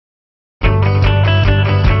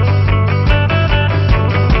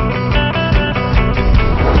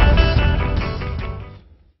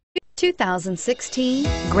2016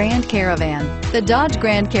 Grand Caravan. The Dodge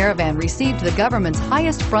Grand Caravan received the government's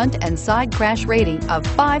highest front and side crash rating of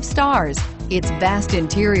 5 stars. Its vast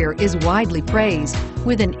interior is widely praised,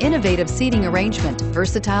 with an innovative seating arrangement,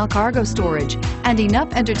 versatile cargo storage, and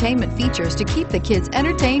enough entertainment features to keep the kids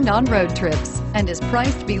entertained on road trips, and is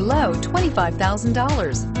priced below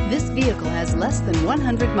 $25,000. This vehicle has less than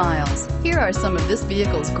 100 miles. Here are some of this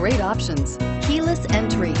vehicle's great options: keyless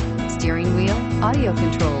entry, steering wheel audio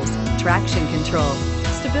controls, traction control,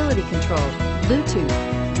 stability control,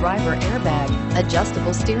 Bluetooth, driver airbag,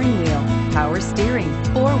 adjustable steering wheel, power steering,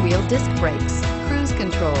 4-wheel disc brakes, cruise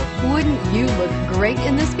control. Wouldn't you look great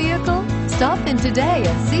in this vehicle? Stop in today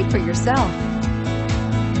and see for yourself.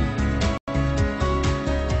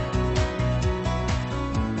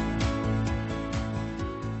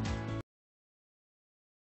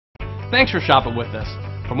 Thanks for shopping with us.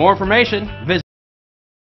 For more information, visit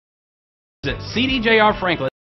CDJR Franklin